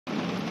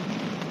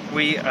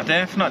We are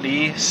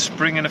definitely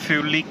springing a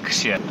few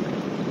leaks here.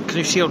 Can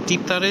you see how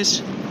deep that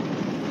is?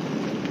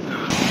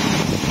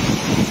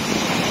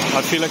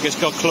 I feel like it's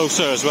got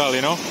closer as well,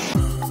 you know?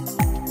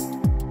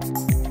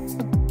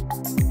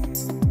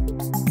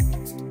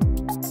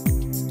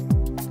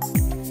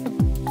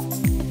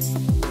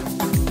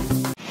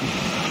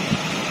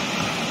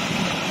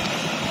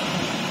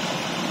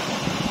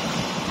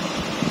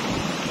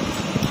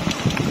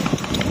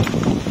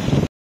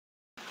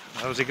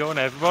 How's it going,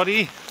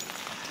 everybody?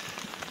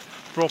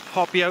 Brought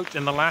Poppy out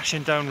in the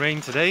lashing down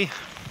rain today. You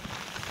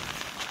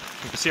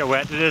can see how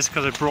wet it is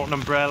because I brought an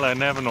umbrella. I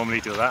never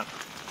normally do that.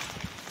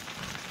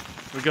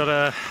 We got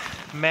a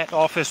Met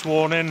Office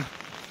warning,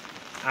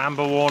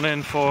 amber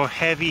warning for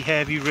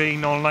heavy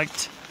rain all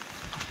night.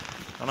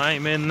 And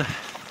I'm in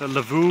the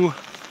Lavaux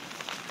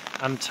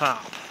and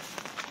Tap.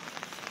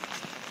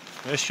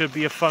 This should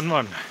be a fun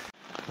one.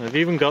 I've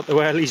even got the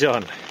wellies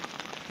on.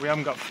 We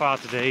haven't got far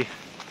today.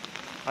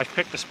 I've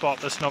picked a spot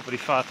that's not very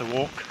far to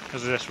walk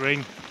because of this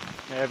rain.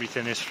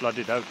 Everything is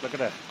flooded out, look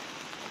at it.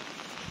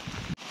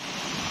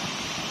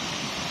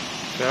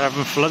 They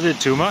haven't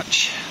flooded too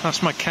much.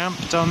 That's my camp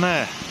down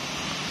there.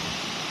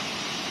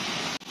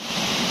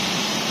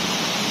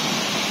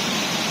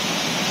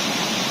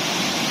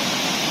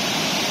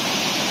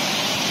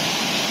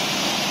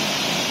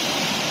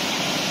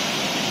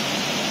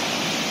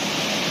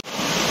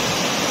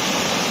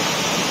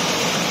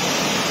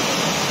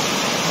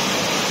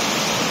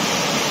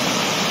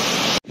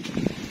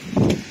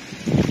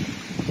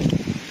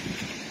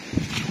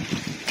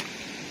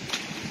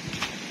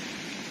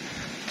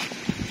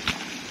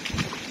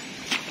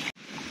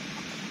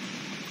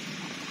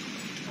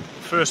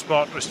 First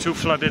spot was too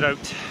flooded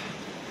out, so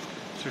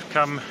we've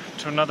come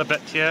to another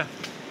bit here.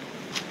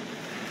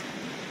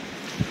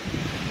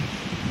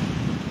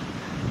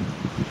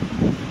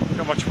 Look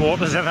how much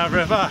water's in that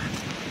river.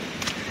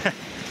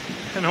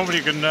 And normally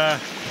you can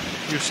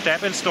use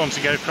stepping stones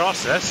to get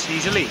across this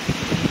easily.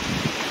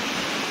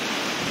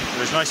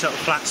 There's a nice little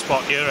flat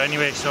spot here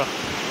anyway, so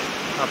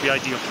that'll be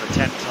ideal for the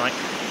tent tonight.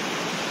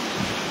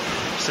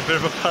 It's a bit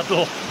of a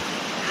puddle.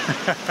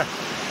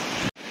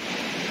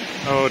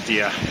 Oh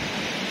dear.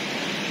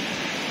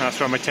 That's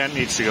where my tent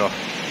needs to go,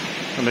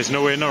 and there's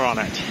no inner on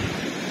it.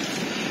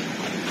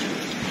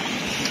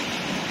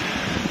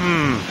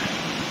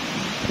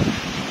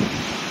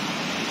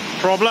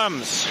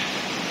 Problems.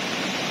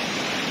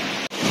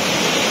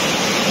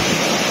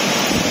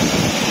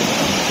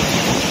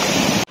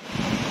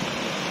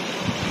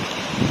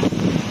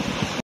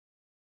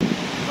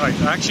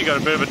 Right, I actually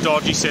got a bit of a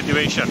dodgy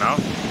situation now.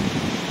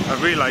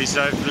 I've realised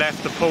I've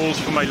left the poles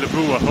for my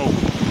Lavaux at home.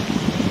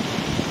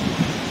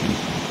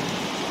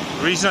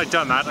 The reason I'd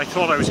done that, I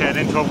thought I was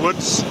heading to a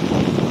woods.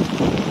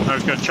 I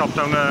was going to chop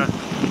down a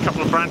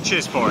couple of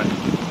branches for it.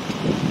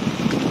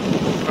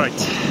 Right.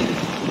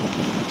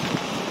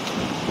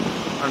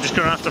 I'm just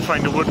going to have to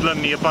find a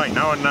woodland nearby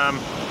now, and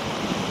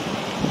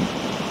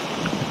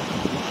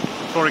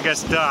before it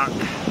gets dark.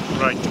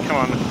 Right, come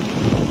on.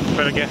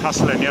 Better get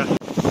hustling, yeah.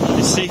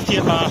 It's safety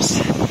at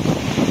last.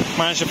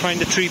 Managed to find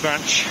a tree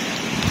branch.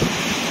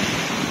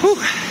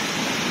 Whew.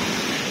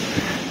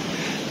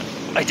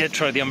 I did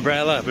try the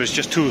umbrella, but it was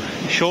just too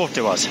short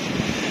it was.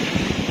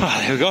 Ah,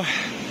 there we go.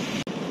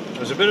 There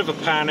was a bit of a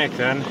panic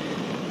then.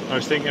 I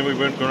was thinking we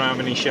weren't going to have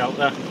any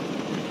shelter.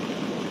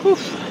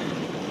 Oof.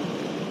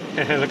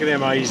 Look at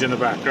them eyes in the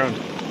background.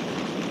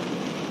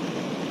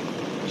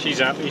 She's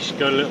happy, she's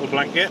got a little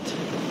blanket.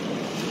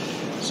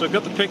 So I've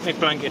got the picnic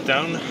blanket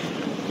down,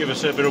 give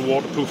us a bit of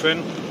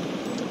waterproofing.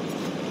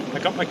 I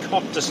got my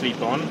cot to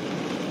sleep on,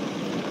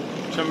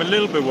 which I'm a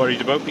little bit worried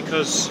about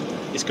because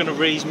it's going to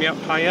raise me up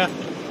higher.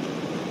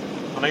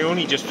 And I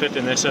only just fit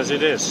in this as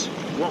it is.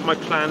 What my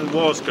plan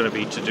was going to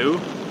be to do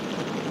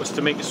was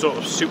to make a sort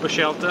of super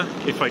shelter,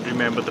 if I'd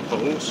remembered the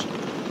poles.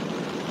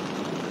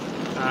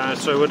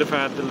 So I would have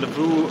had the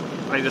Lavaux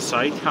either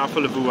side, half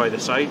a Lavaux either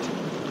side,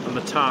 and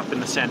the tarp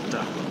in the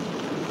centre.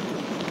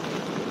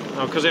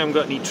 Now, because I haven't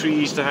got any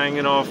trees to hang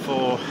it off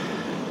or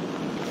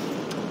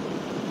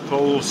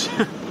poles,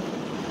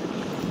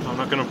 I'm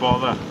not going to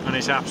bother. And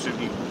it's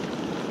absolutely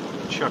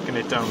chucking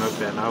it down out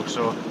there now,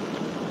 so...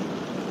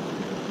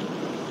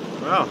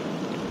 Well,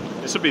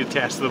 this will be a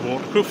test of the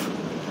waterproof.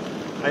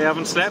 I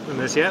haven't slept in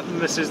this yet, and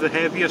this is the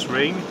heaviest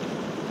rain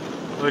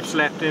I've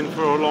slept in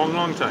for a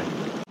long time.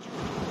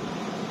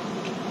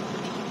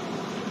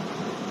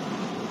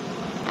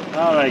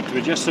 Alright,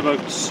 we're just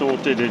about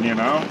sorted in here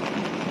now.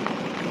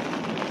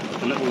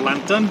 The little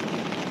lantern.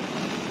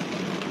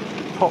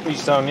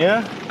 Poppy's down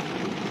here.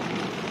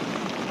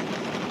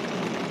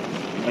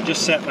 I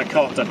just set my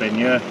cot up in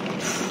here.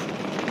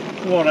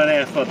 What an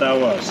effort that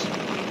was.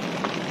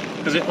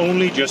 Because it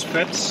only just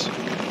fits.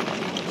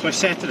 So I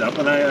set it up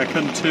and I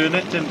couldn't turn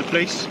it into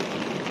place.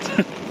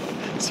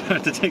 So I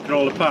had to take it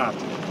all apart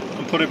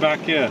and put it back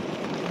here.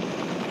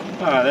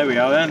 Ah, there we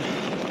are then.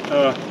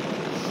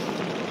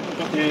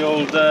 Got the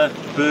old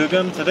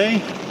Bergen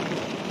today.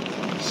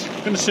 It's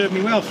going to serve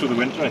me well through the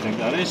winter, I think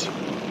that is.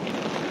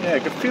 Yeah, I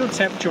can feel the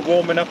temperature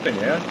warming up in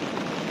here.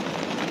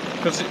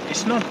 because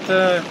it's not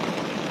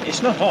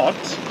hot,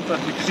 but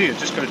you can see I've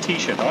just got a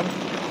t-shirt on.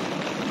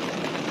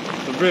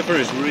 The river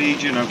is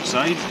raging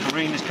outside, the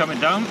rain is coming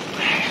down.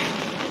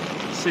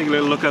 Let's take a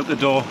little look out the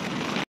door.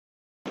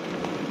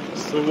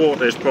 So the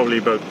water is probably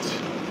about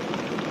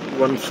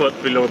 1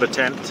 foot below the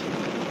tent.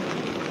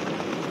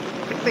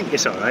 I think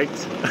it's alright.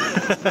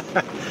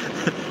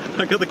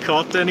 I got the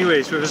cot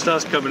anyway, so if it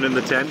starts coming in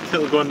the tent,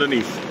 it'll go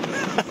underneath.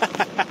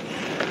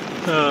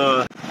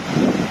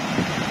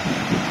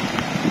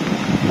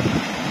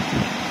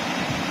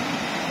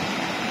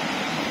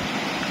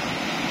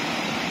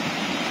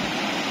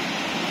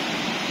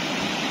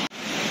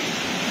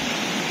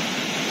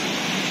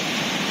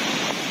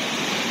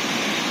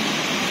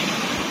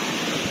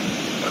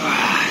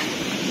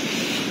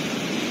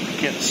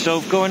 Get the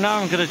stove going now.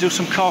 I'm going to do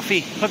some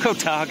coffee. Look how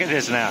dark it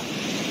is now.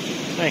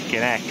 Thinking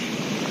heck.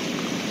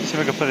 See if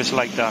I can put this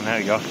light down. There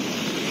we go.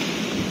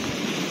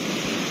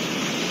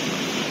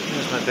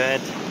 There's my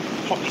bed.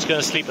 Poppy's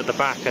going to sleep at the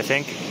back, I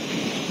think.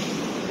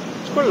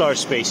 It's quite a large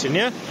space in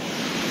here.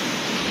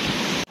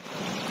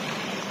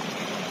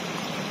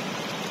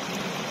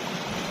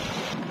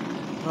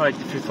 Right,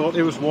 if you thought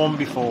it was warm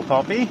before,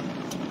 Poppy,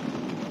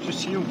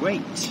 just you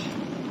wait.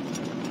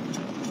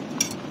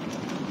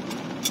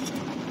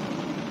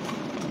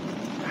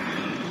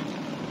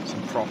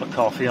 Some proper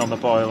coffee on the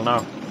boil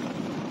now.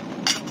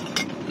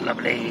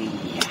 Lovely.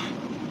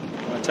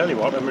 Well, I tell you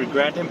what, I'm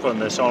regretting putting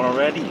this on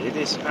already. It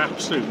is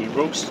absolutely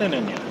roasting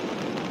in here.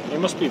 It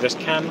must be this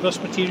canvas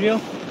material.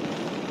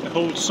 It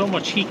holds so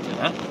much heat in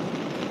it.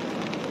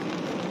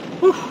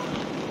 Whew.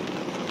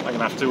 I'm going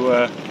to have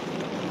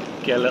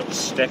to get a little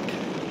stick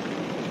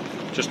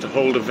just to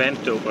hold a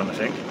vent open, I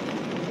think.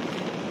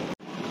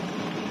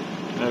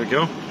 There we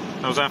go.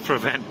 How's that for a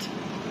vent?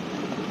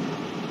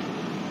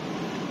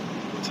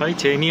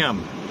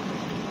 Titanium.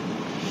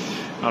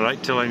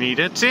 Alright, till I need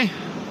it, see?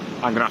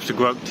 I'm gonna have to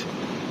go out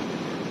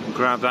and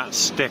grab that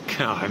stick.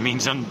 Oh, it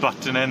means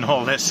unbuttoning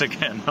all this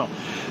again. Oh,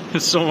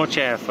 there's so much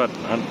effort,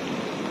 man.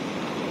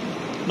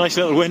 Nice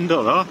little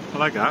window though, I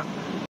like that.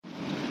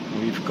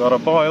 We've got a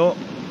boil.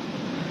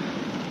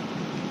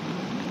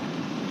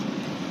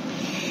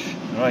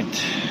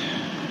 Right,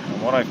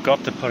 and what I've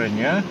got to put in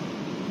here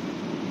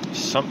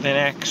is something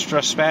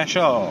extra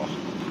special.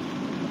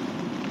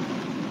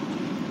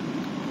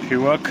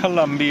 Pure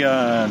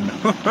Colombian.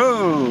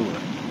 Woohoo!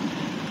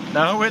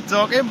 Now we're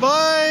talking,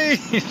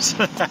 boys!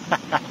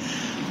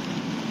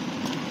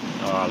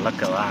 Oh,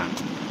 look at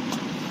that.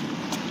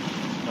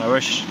 I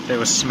wish there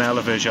was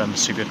smell-o-vision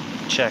so you could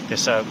check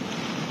this out.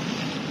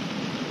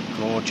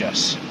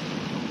 Gorgeous.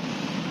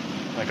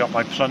 I got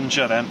my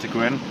plunger then to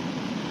go in.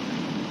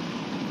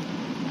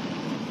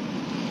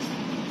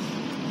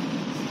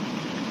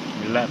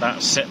 We'll let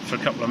that sit for a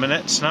couple of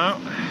minutes now,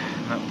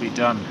 and that'll be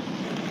done.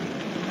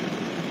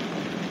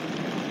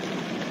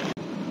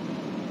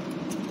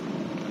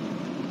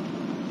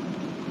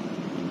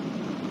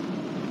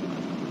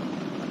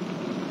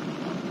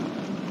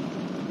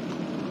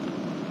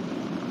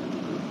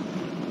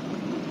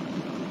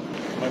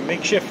 My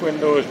makeshift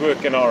window is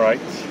working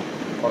alright,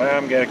 but I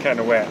am getting kind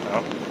of wet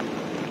now.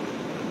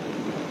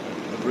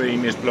 The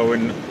rain is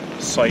blowing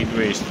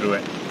sideways through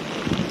it.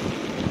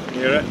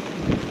 Hear it?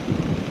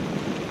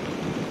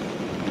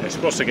 It's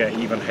supposed to get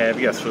even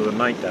heavier through the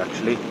night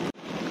actually.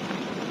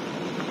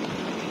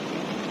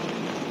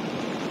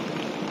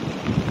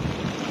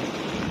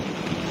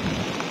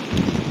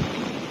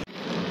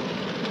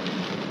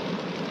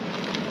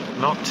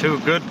 Not too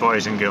good,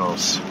 boys and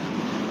girls.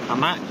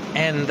 And that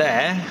end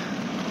there,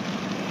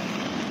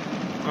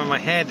 where my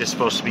head is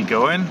supposed to be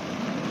going,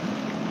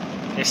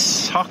 is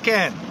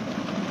sucking.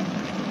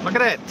 Look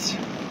at it.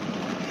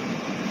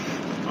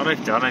 What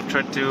I've done, I've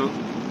tried to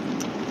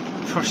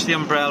push the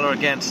umbrella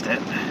against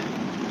it,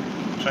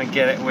 try and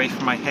get it away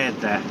from my head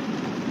there,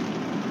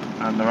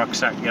 and the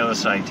rucksack the other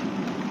side.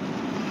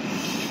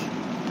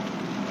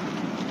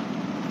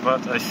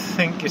 But I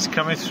think it's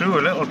coming through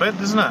a little bit,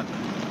 isn't it?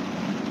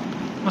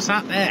 What's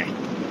that there?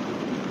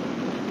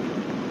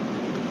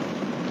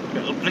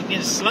 Little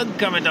blinking slug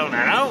coming down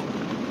there now.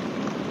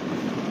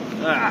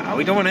 Ah,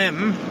 we don't want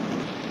him.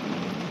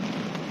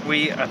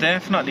 We are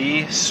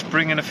definitely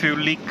springing a few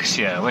leaks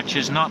here, which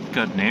is not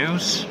good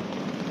news.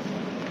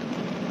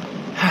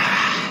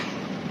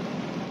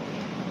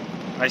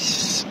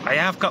 I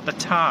have got the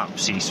tarp,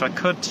 see, so I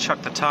could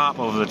chuck the tarp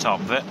over the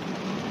top of it.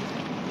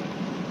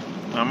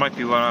 That might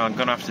be what I'm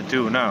going to have to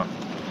do now.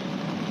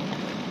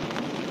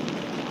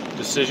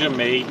 Decision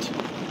made.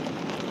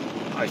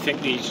 I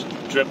think these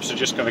drips are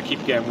just going to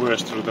keep getting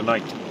worse through the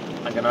night.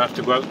 I'm going to have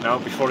to go out now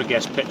before it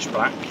gets pitch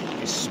black.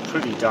 It's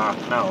pretty dark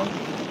now.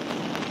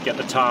 Get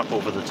the tarp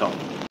over the top.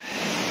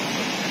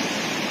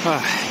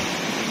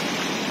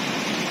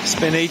 It's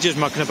been ages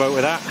mucking about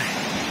with that.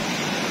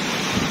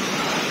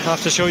 I'll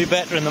have to show you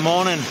better in the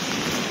morning.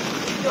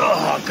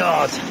 Oh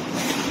God.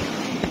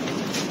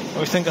 What do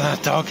you think of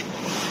that dog?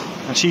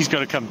 And she's got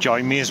to come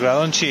join me as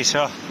well, and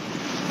so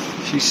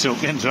she's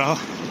soaking as well.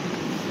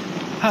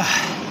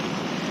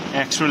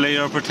 Extra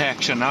layer of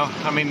protection now.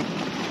 I mean,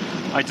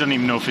 I don't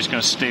even know if it's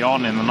going to stay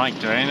on in the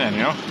night or anything,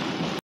 you know.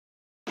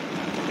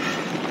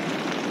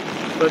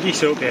 Bloody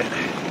soaking.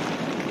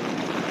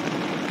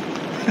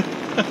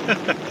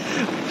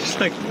 Just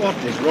like, what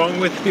is wrong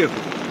with you?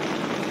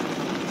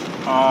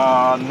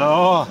 Oh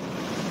no!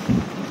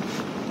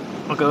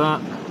 Look at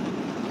that.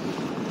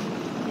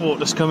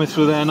 Water's coming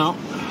through there now.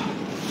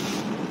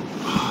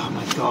 Oh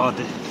my god.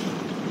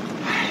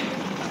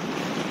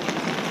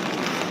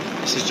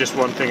 This is just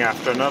one thing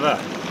after another.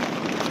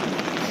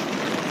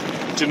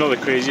 Do you know the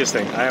craziest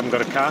thing? I haven't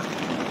got a car.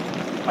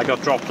 I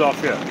got dropped off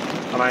here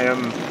and I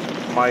am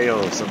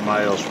miles and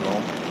miles from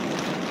home.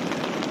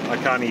 I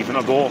can't even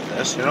abort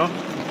this, you know?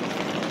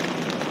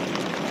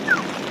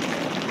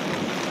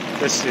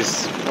 This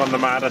is one of the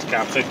maddest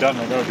camps I've done,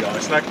 I'm going to be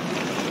honest. Like,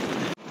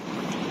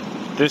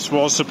 this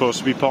was supposed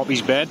to be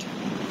Poppy's bed.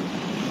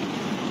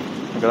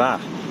 Look at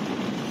that.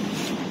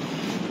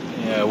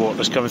 Yeah,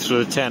 water's coming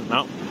through the tent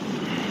now.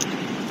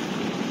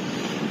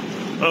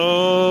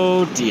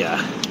 Oh dear.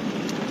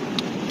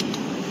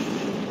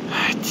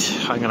 Right,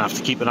 I'm going to have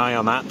to keep an eye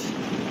on that.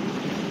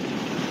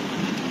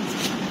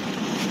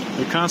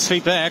 You can't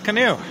sleep there, can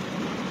you?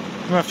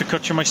 You have to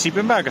cut you my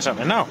sleeping bag or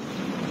something now.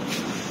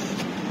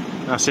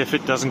 That's if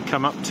it doesn't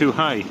come up too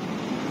high.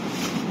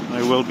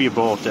 I will be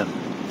aborting.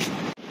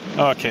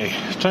 Okay,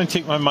 trying to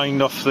take my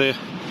mind off the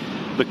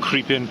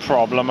creeping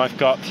problem I've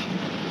got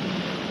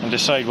and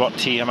decide what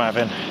tea I'm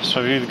having.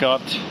 So we've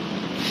got,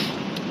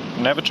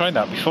 never tried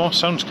that before,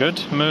 sounds good.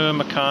 Myr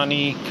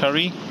Makhani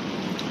curry,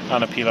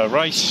 Annapila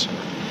rice,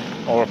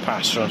 or a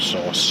pasta and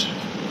sauce.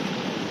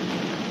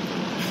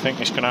 I think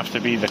it's going to have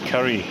to be the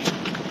curry.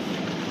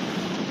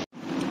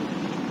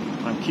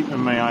 I'm keeping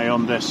my eye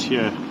on this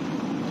here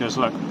because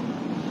look,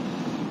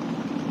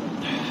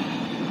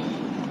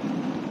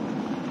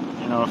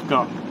 you know, I've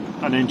got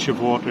an inch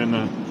of water in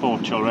the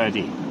porch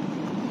already.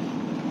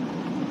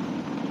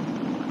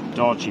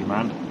 Dodgy,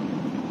 man.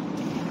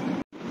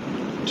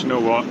 Do you know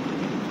what?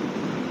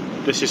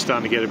 This is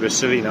starting to get a bit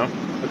silly now.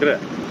 Look at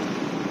it.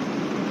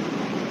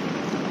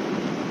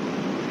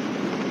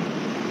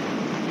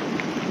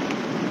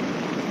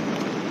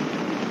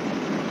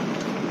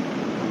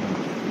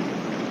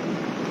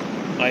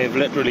 I have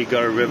literally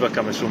got a river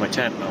coming through my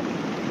tent now.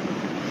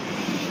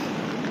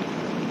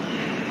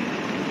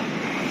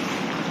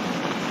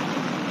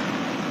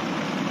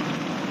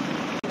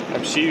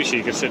 I'm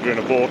seriously considering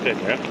aborting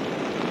here.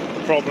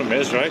 The problem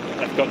is, right,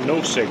 I've got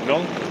no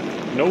signal,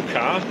 no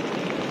car,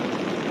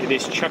 it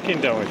is chucking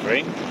down with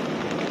rain.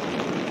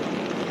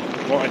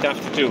 What I'd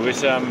have to do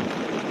is a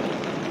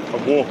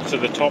walk to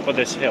the top of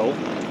this hill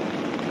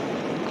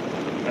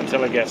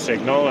until I get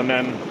signal and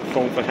then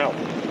phone for help.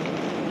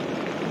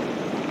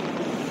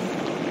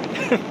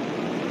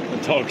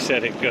 The dog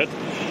said it good.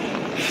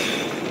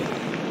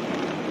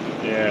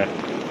 Yeah,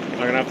 I'm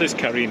gonna have this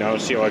curry now,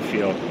 see how I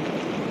feel.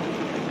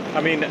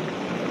 I mean,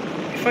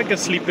 if I can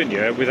sleep in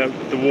here without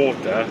the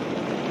water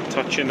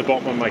touching the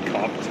bottom of my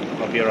cot,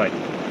 I'll be alright.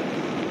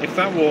 If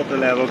that water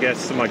level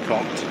gets to my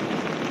cot,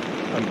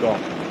 I'm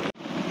gone.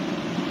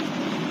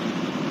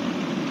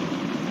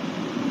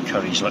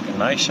 Curry's looking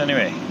nice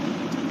anyway.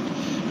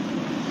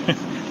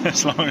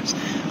 As long as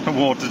the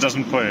water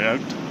doesn't put it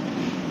out.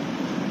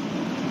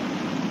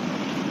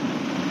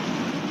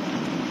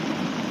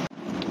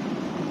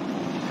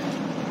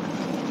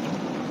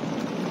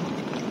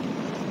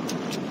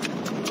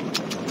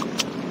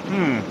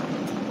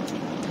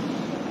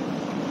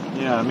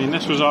 Yeah, I mean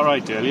this was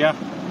alright earlier.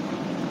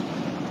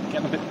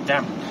 Getting a bit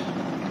damp.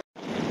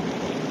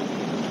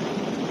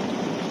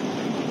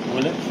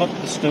 Will it put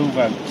the stove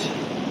out?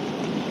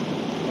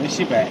 Where's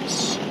your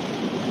bets?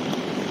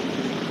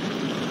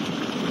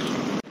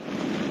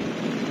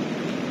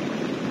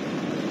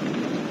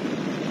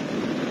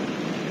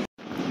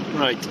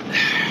 Right.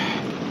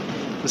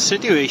 The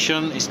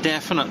situation is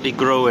definitely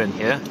growing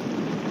here.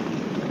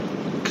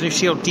 Can you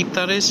see how deep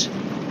that is?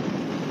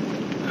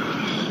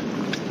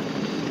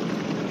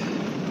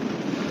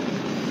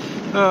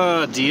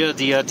 Oh dear,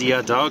 dear,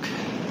 dear dog.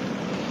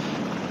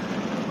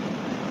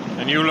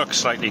 And you look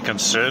slightly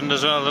concerned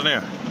as well, don't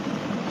you?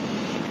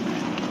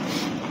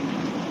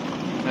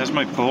 There's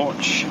my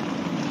porch.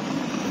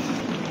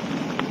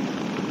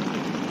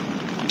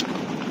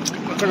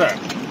 Look at that.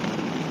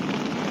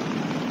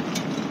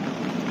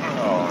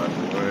 Oh,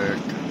 it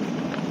worked.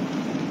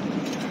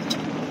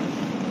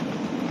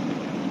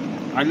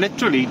 I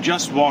literally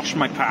just washed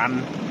my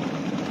pan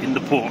in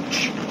the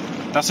porch.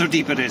 That's how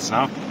deep it is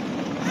now.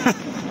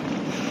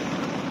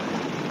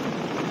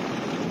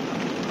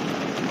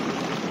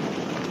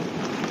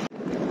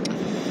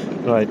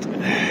 Right,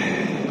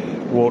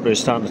 water is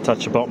starting to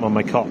touch the bottom of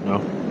my cot now.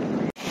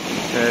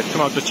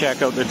 Come out to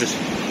check out the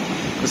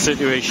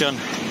situation.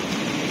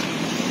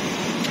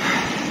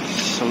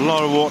 There's a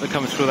lot of water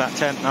coming through that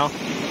tent now.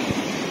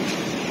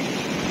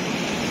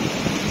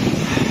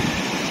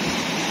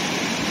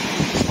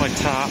 It's my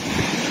tap.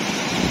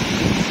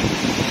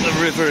 The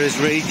river is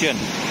raging.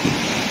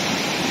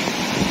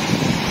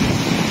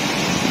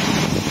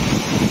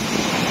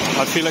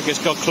 I feel like it's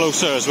got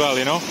closer as well,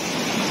 you know.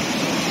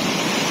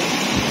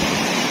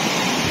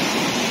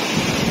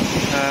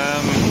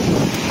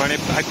 When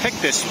I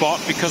picked this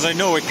spot because I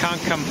know it can't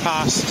come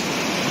past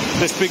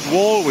this big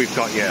wall we've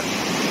got here.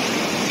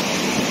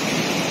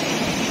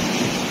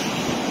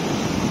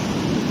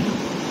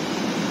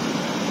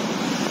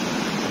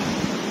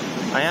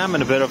 I am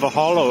in a bit of a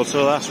hollow,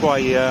 so that's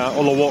why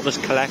all the water's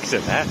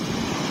collected there.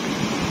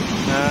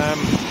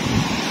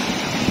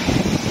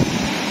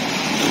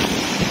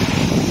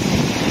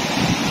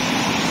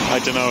 I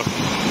don't know.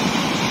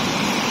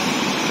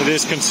 It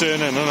is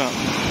concerning, isn't it?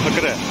 Look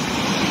at it.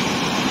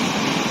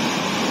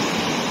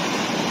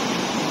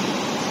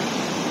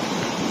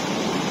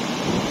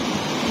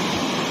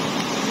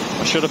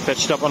 I should have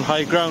pitched up on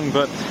high ground,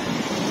 but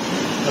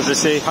as I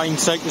say,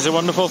 hindsight is a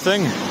wonderful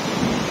thing. I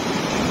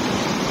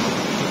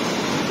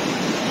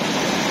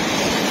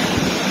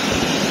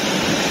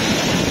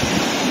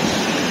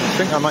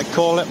think I might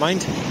call it,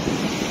 mind.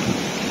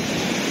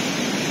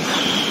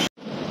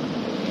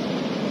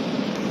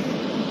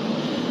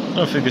 I don't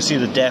know if you can see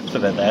the depth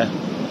of it there.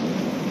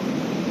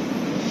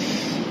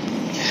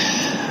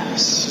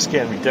 It's just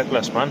getting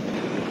ridiculous, man.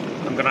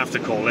 I'm gonna have to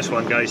call this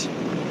one, guys.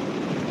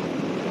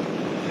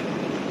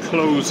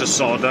 Clothes are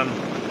sodden.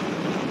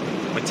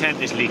 My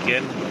tent is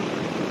leaking.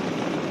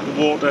 The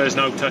water is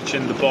now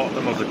touching the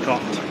bottom of the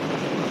cot.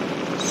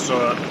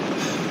 So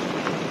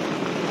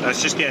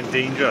it's just getting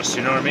dangerous,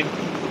 you know what I mean?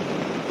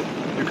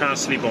 You can't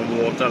sleep on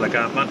water like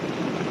that, man.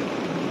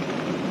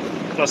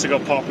 Plus I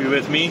got Poppy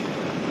with me.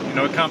 You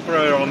know, I can't put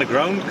her on the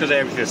ground because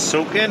everything's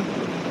soaking.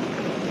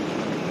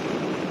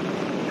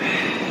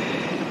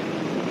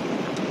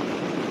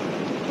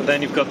 But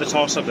then you've got the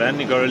toss-up then.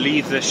 You've got to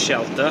leave this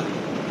shelter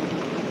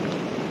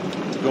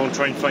to go and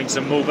try and find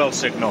some mobile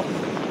signal.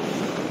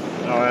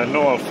 Now I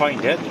know I'll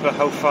find it, but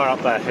how far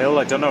up that hill,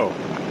 I don't know.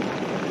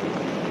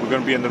 We're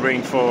going to be in the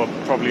rain for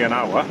probably an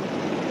hour.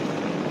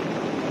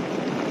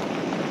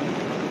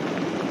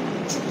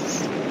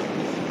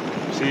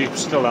 See,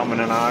 still I'm in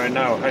an hour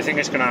now. I think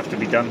it's going to have to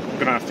be done. I'm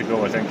going to have to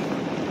go, I think.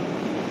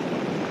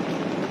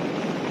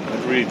 I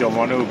really don't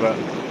want to, but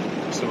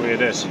it's the way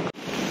it is.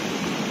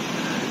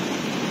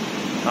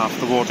 Half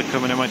the water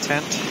coming in my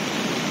tent.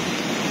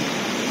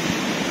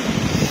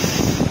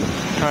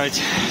 Right,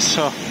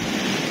 so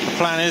the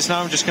plan is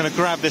now I'm just going to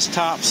grab this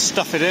tarp,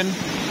 stuff it in,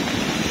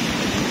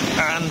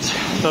 and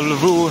the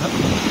lavoo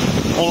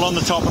all on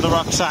the top of the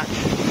rucksack.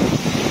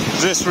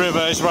 This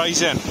river is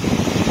rising.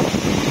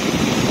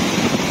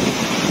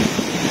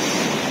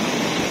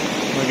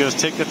 We're going to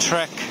take the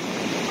trek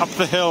up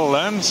the hill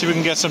then, see if we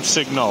can get some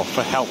signal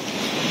for help.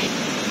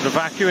 We're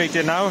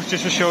evacuating now,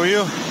 just to show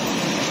you.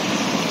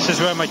 This is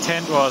where my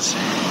tent was.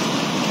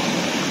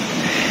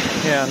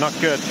 Yeah, not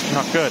good,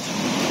 not good.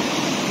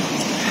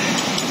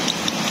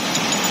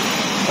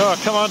 Oh,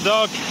 come on,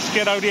 dog, let's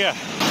get out here.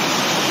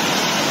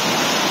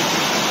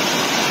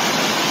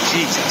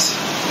 Jesus.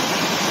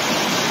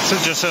 So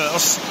just a little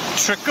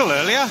trickle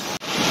earlier.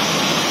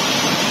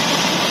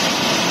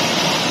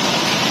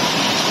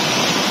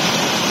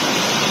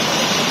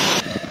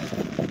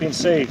 Been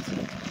saved.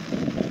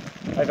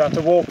 I've had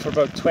to walk for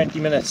about 20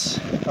 minutes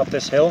up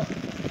this hill.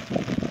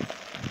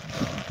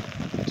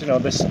 You know,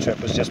 this trip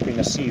has just been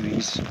a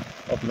series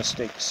of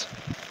mistakes.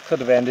 Could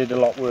have ended a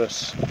lot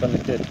worse than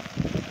it did.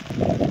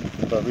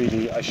 But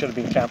really, I should have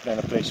been camping in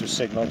a place with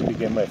signal to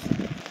begin with.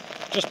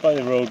 Just by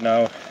the road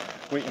now,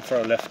 waiting for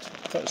a lift.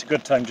 Thought it was a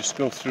good time just to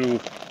go through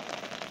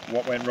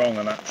what went wrong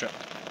on that trip.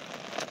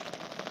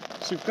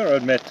 So you've got to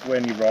admit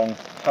when you're wrong.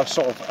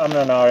 I'm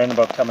an hour in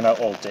about coming out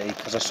all day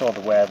because I saw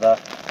the weather.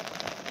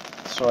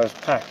 So I was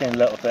packing a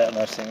little bit and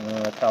I was thinking,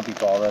 I can't be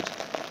bothered.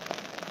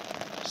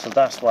 So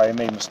that's why I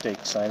made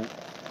mistakes. I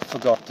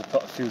forgot to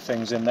put a few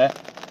things in there.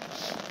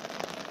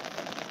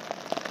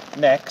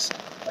 Next,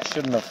 I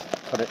shouldn't have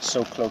put it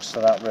so close to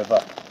that river.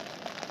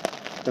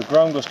 The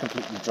ground was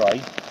completely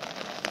dry,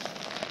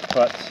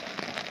 but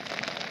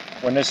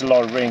when there's a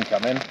lot of rain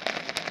coming,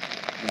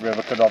 the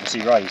river could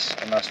obviously rise,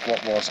 and that's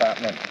what was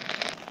happening.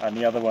 And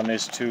the other one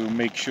is to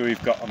make sure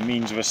you've got a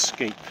means of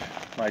escape.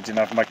 I didn't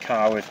have my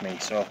car with me,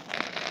 so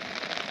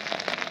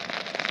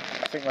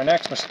I think my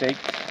next mistake,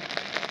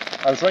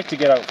 I was right to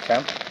get out of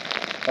camp,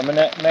 but my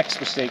next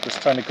mistake was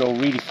trying to go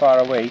really far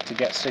away to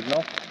get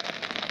signal,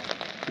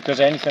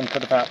 because anything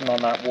could have happened on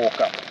that walk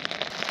up.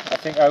 I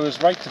think I was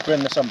right to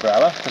bring this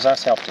umbrella, because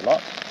that's helped a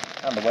lot,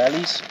 and the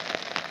wellies.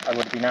 I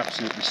would have been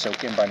absolutely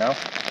soaking by now.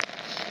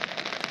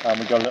 And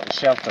we've got a little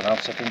shelter now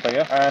sitting by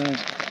here, and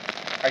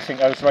I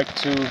think I was right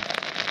to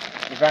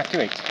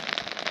evacuate,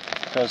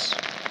 because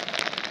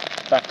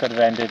that could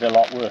have ended a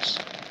lot worse.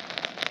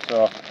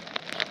 So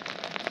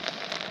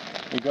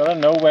you gotta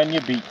know when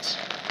you beat.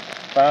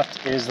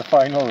 That is the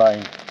final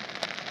line.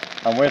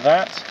 And with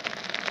that,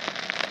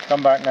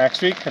 come back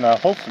next week and I'll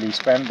hopefully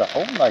spend the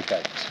whole night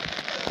out.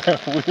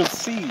 We'll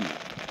see.